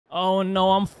Oh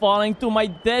no, I'm falling to my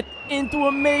death into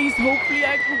a maze. Hopefully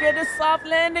I can get a soft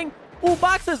landing. Ooh,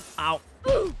 boxes. Ow.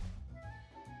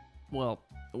 Well,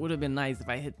 it would have been nice if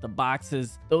I hit the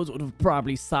boxes. Those would have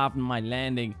probably softened my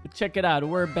landing. But check it out.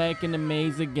 We're back in the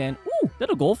maze again. Ooh, is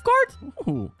that a golf cart?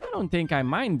 Ooh, I don't think I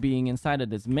mind being inside of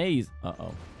this maze.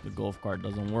 Uh-oh. The golf cart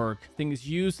doesn't work. This thing is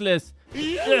useless.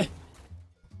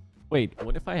 Wait,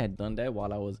 what if I had done that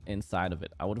while I was inside of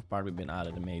it? I would have probably been out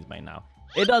of the maze by now.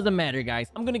 It doesn't matter, guys.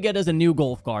 I'm gonna get us a new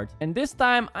golf cart. And this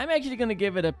time, I'm actually gonna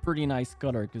give it a pretty nice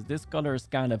color because this color is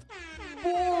kind of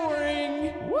boring.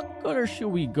 What color should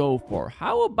we go for?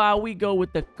 How about we go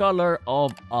with the color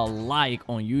of a like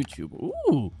on YouTube?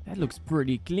 Ooh, that looks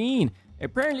pretty clean.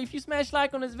 Apparently, if you smash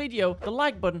like on this video, the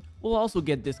like button will also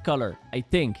get this color, I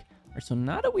think. Alright, so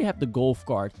now that we have the golf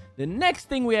cart, the next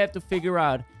thing we have to figure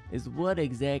out is what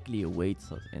exactly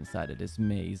awaits us inside of this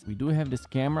maze. We do have this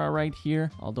camera right here,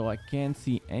 although I can't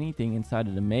see anything inside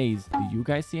of the maze. Do you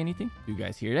guys see anything? Do you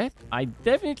guys hear that? I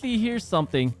definitely hear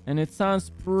something, and it sounds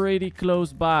pretty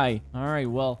close by. All right,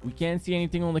 well, we can't see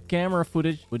anything on the camera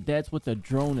footage, but that's what the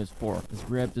drone is for. Let's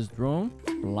grab this drone,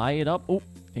 fly it up. Oh,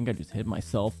 I think I just hit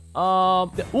myself.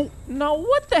 Oh, now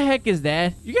what the heck is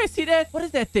that? You guys see that? What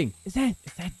is that thing? Is that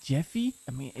Jeffy?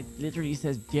 I mean, it literally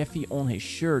says Jeffy on his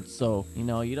shirt. So, you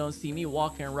know, you don't see me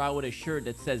walking around with a shirt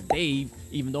that says Dave,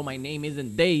 even though my name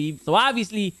isn't Dave. So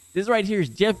obviously, this right here is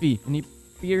Jeffy, and he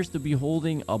appears to be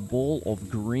holding a bowl of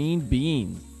green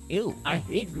beans. Ew, I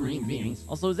hate green beans.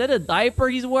 Also, is that a diaper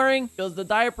he's wearing? Because the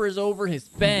diaper is over his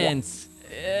pants.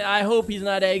 I hope he's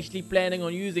not actually planning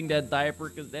on using that diaper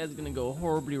because that's going to go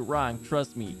horribly wrong.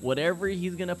 Trust me. Whatever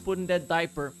he's going to put in that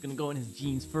diaper is going to go in his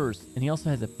jeans first. And he also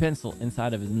has a pencil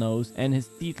inside of his nose and his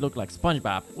teeth look like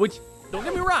SpongeBob, which, don't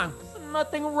get me wrong, there's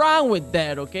nothing wrong with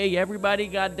that, okay? Everybody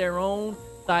got their own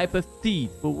type of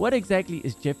teeth. But what exactly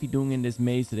is Jeffy doing in this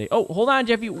maze today? Oh, hold on,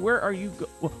 Jeffy. Where are you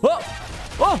going?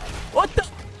 Oh, what the?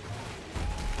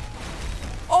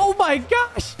 Oh my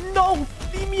gosh. No.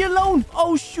 Leave me alone.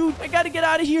 Oh, shoot. I gotta get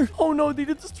out of here. Oh, no. They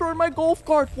destroyed my golf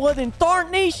cart. What in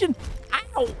tarnation?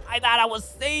 Ow. I thought I was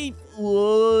safe.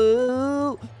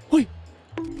 Whoa. Wait.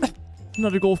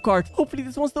 Another golf cart. Hopefully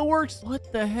this one still works.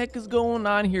 What the heck is going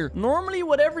on here? Normally,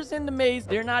 whatever's in the maze,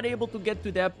 they're not able to get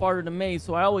to that part of the maze,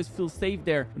 so I always feel safe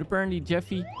there. But apparently,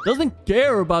 Jeffy doesn't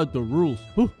care about the rules.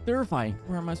 Ooh, terrifying.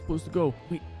 Where am I supposed to go?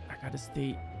 Wait, I gotta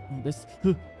stay on this.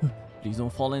 Please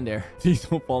don't fall in there. Please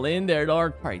don't fall in there,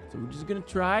 dog. All right, so we're just gonna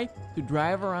try to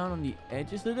drive around on the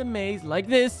edges of the maze like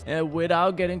this and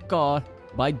without getting caught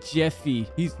by Jeffy.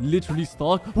 He's literally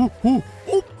stuck. Ooh, ooh,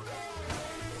 ooh.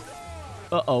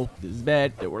 Uh-oh, this is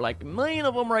bad. There were like a million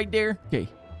of them right there. Okay,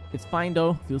 it's fine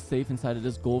though. Feel safe inside of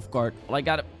this golf cart. All I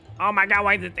gotta... Oh my God,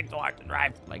 why is this thing so hard to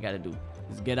drive? All I gotta do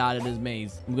is get out of this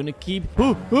maze. I'm gonna keep...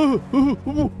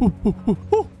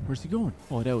 Where's he going?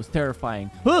 Oh, that was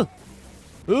terrifying. All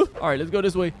right, let's go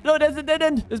this way. No, that's a dead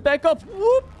end. Let's back up.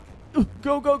 Whoop.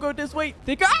 Go this way.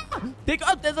 Take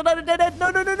up. There's another dead end. No.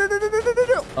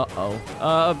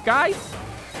 Uh-oh. Guys,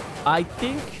 I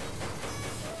think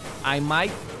I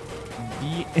might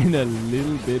be in a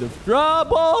little bit of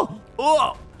trouble.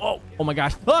 Oh my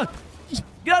gosh.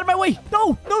 Get out of my way.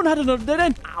 No, not another dead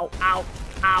end.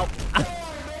 Ow.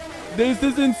 This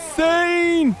is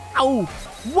insane. Ow.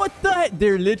 What the heck?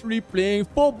 They're literally playing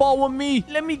football with me.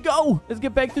 Let me go. Let's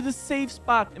get back to the safe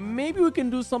spot. And maybe we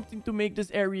can do something to make this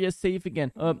area safe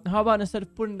again. How about instead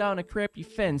of putting down a crappy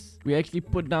fence, we actually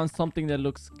put down something that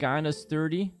looks kind of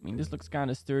sturdy. I mean, this looks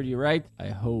kind of sturdy, right? I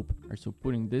hope. All right, so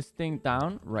putting this thing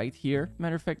down right here.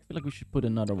 Matter of fact, I feel like we should put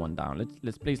another one down.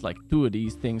 Let's place like 2 of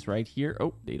these things right here.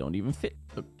 Oh, they don't even fit.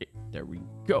 Okay, there we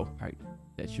go. All right.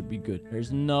 That should be good.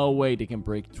 There's no way they can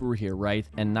break through here, right?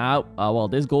 And now, well,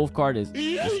 this golf cart is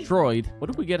destroyed.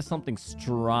 What if we get something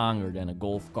stronger than a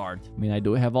golf cart? I mean, I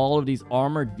do have all of these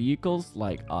armored vehicles,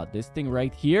 like this thing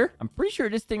right here. I'm pretty sure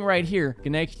this thing right here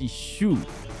can actually shoot.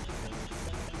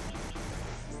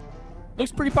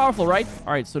 Looks pretty powerful, right?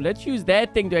 All right, so let's use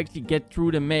that thing to actually get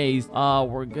through the maze.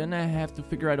 We're gonna have to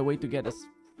figure out a way to get us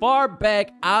far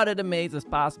back out of the maze as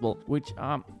possible, which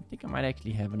I think I might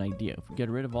actually have an idea. If we get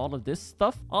rid of all of this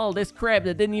stuff, all this crap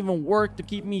that didn't even work to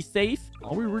keep me safe,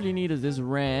 all we really need is this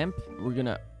ramp. We're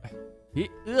gonna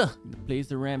place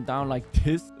the ramp down like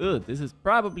this. This is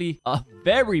probably a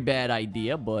very bad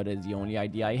idea, but it's the only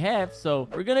idea I have, so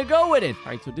we're gonna go with it.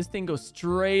 All right, so this thing goes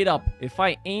straight up. If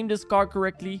I aim this car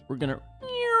correctly, we're gonna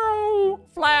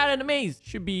fly out of the maze.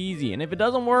 Should be easy, and if it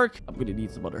doesn't work, I'm gonna need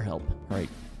some other help. All right,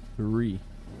 3,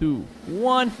 2,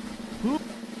 1.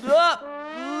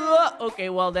 Okay,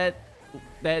 well, that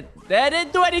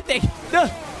didn't do anything.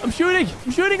 I'm shooting.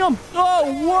 I'm shooting him.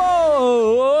 Oh,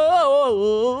 whoa.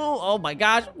 Oh, my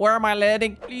gosh. Where am I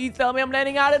landing? Please tell me I'm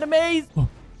landing out of the maze. Oh,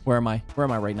 where am I? Where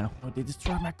am I right now? Oh, they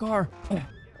destroyed my car. Oh.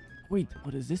 Wait,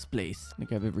 what is this place? I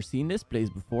think I've ever seen this place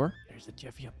before. There's a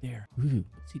Jeffy up there. Ooh,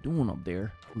 what's he doing up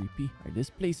there? Creepy. All right, this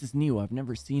place is new. I've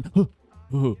never seen...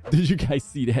 Oh, did you guys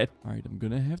see that? All right, I'm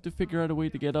gonna have to figure out a way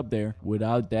to get up there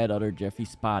without that other Jeffy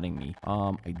spotting me.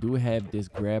 I do have this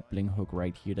grappling hook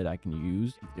right here that I can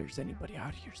use. If there's anybody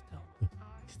out here still.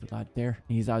 He's still out there.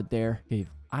 He's out there. Okay, if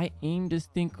I aim this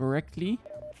thing correctly.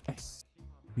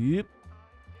 Yep.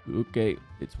 Okay,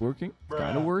 it's working. It's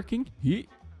kind of working.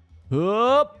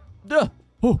 Up.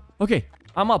 Oh, okay.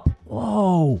 I'm up.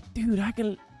 Whoa. Dude, I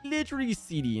can literally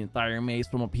see the entire maze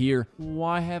from up here.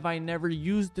 Why have I never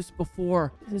used this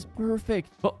before? This is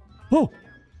perfect. Oh,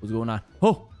 what's going on?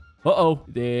 Oh,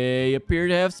 they appear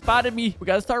to have spotted me. We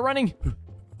gotta start running.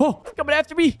 Oh, it's coming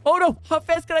after me. Oh no, how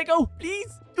fast can I go?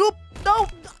 Please. Oop, no.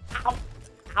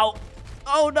 Ow.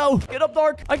 Oh no, get up,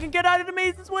 Dark. I can get out of the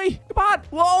maze this way. Come on.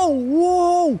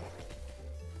 Whoa.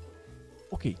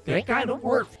 Okay, that kind of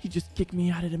worked. He just kicked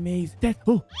me out of the maze.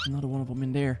 Another one of them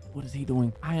in there. What is he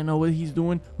doing? I don't know what he's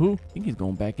doing. I think he's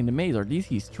going back in the maze, or at least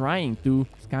he's trying to.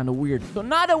 It's kind of weird. So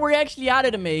now that we're actually out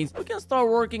of the maze, we can start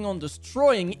working on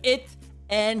destroying it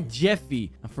and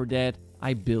Jeffy. And for that,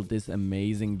 I built this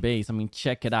amazing base. I mean,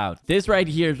 check it out. This right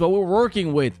here is what we're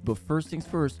working with. But first things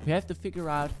first, we have to figure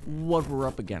out what we're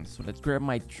up against. So let's grab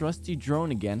my trusty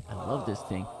drone again. I love this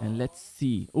thing. And let's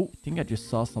see. Oh, I think I just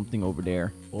saw something over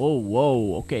there. Oh,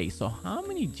 whoa. Okay, so how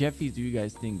many Jeffies do you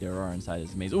guys think there are inside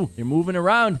this maze? Oh, they're moving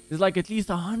around. There's like at least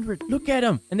 100. Look at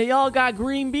them. And they all got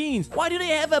green beans. Why do they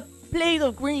have a plate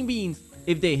of green beans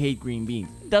if they hate green beans?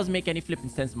 It doesn't make any flipping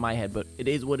sense in my head, but it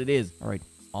is what it is. All right.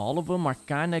 All of them are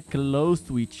kind of close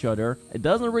to each other. It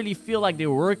doesn't really feel like they're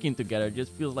working together. It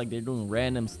just feels like they're doing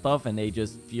random stuff and they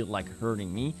just feel like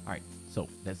hurting me. All right, so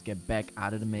let's get back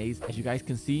out of the maze. As you guys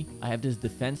can see, I have this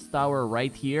defense tower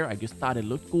right here. I just thought it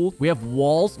looked cool. We have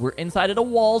walls. We're inside of the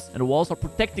walls and the walls are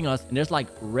protecting us. And there's like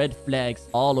red flags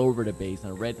all over the base.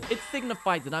 And red, it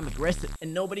signifies that I'm aggressive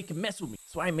and nobody can mess with me.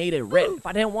 So I made it red. If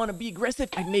I didn't want to be aggressive,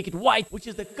 I'd make it white, which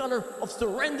is the color of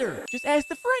surrender. Just ask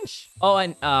the French. Oh,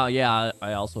 and yeah,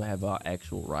 I also have an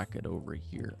actual rocket over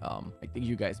here. I think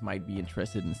you guys might be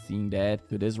interested in seeing that.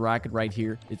 So this rocket right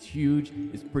here, it's huge.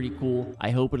 It's pretty cool.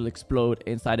 I hope it'll explode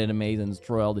inside of the maze and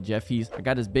destroy all the Jeffies. I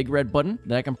got this big red button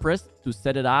that I can press to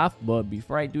set it off. But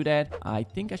before I do that, I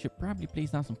think I should probably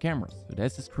place down some cameras. So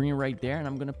that's the screen right there. And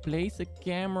I'm going to place a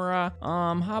camera.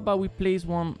 How about we place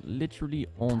one literally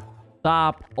on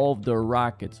top of the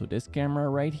rocket? So this camera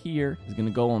right here is gonna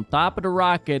go on top of the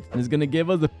rocket and it's gonna give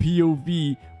us a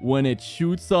POV when it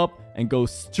shoots up and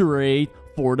goes straight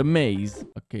for the maze.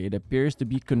 Okay, it appears to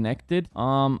be connected.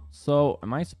 So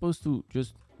am I supposed to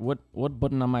just what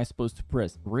button am I supposed to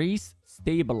press? Race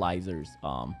stabilizers.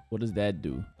 What does that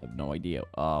do? I have no idea.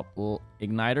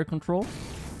 Igniter control.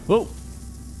 Whoa.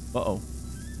 Uh-oh.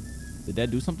 Did that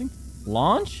do something?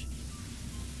 Launch?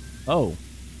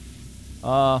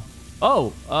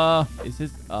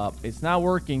 It's not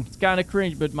working. It's kind of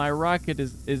cringe, but my rocket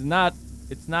it's not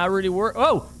really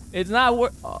it's not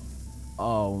work.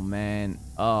 Oh man.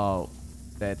 Oh,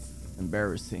 that's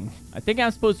embarrassing. I think I'm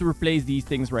supposed to replace these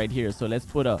things right here. So let's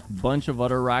put a bunch of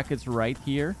other rockets right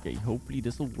here. Okay, hopefully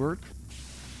this will work.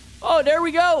 Oh, there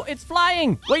we go. It's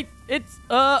flying. Wait, it's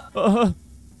I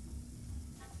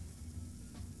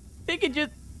think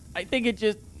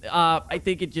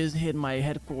it just hit my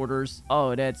headquarters.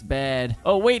 Oh, that's bad.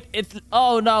 Oh, wait.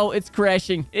 Oh, no. It's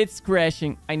crashing. It's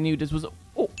crashing. I knew this was...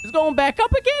 Oh, it's going back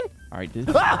up again? All right.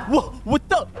 What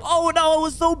the... Oh, no. I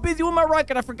was so busy with my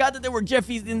rocket. I forgot that there were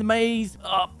Jeffies in the maze.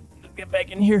 Oh, let's get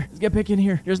back in here. Let's get back in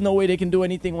here. There's no way they can do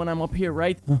anything when I'm up here,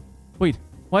 right? Wait.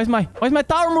 Why is my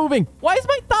tower moving? Why is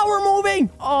my tower moving?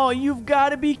 Oh, you've got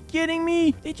to be kidding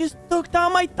me. They just took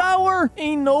down my tower.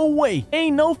 Ain't no way.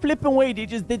 Ain't no flipping way they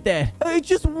just did that. It's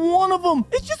just one of them.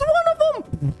 It's just one of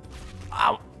them.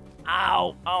 Ow.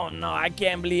 Ow. Oh, no. I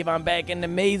can't believe I'm back in the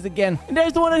maze again. And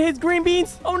there's the one that hits green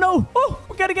beans. Oh, no. Oh,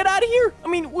 we got to get out of here. I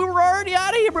mean, we were already out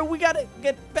of here, but we got to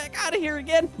get back out of here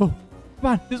again. Oh.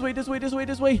 Come on, this way.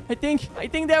 I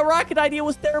think that rocket idea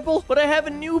was terrible, but I have a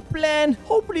new plan.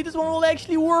 Hopefully this one will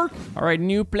actually work. All right,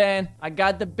 new plan. I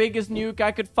got the biggest nuke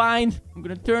I could find. I'm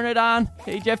gonna turn it on.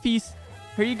 Hey, Jeffies,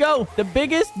 here you go. The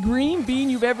biggest green bean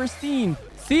you've ever seen.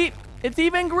 See, it's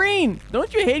even green.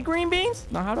 Don't you hate green beans?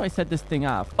 Now, how do I set this thing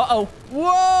off? Uh-oh.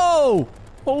 Whoa!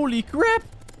 Holy crap.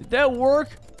 Did that work?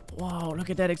 Wow, look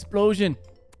at that explosion.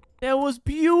 That was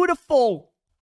beautiful.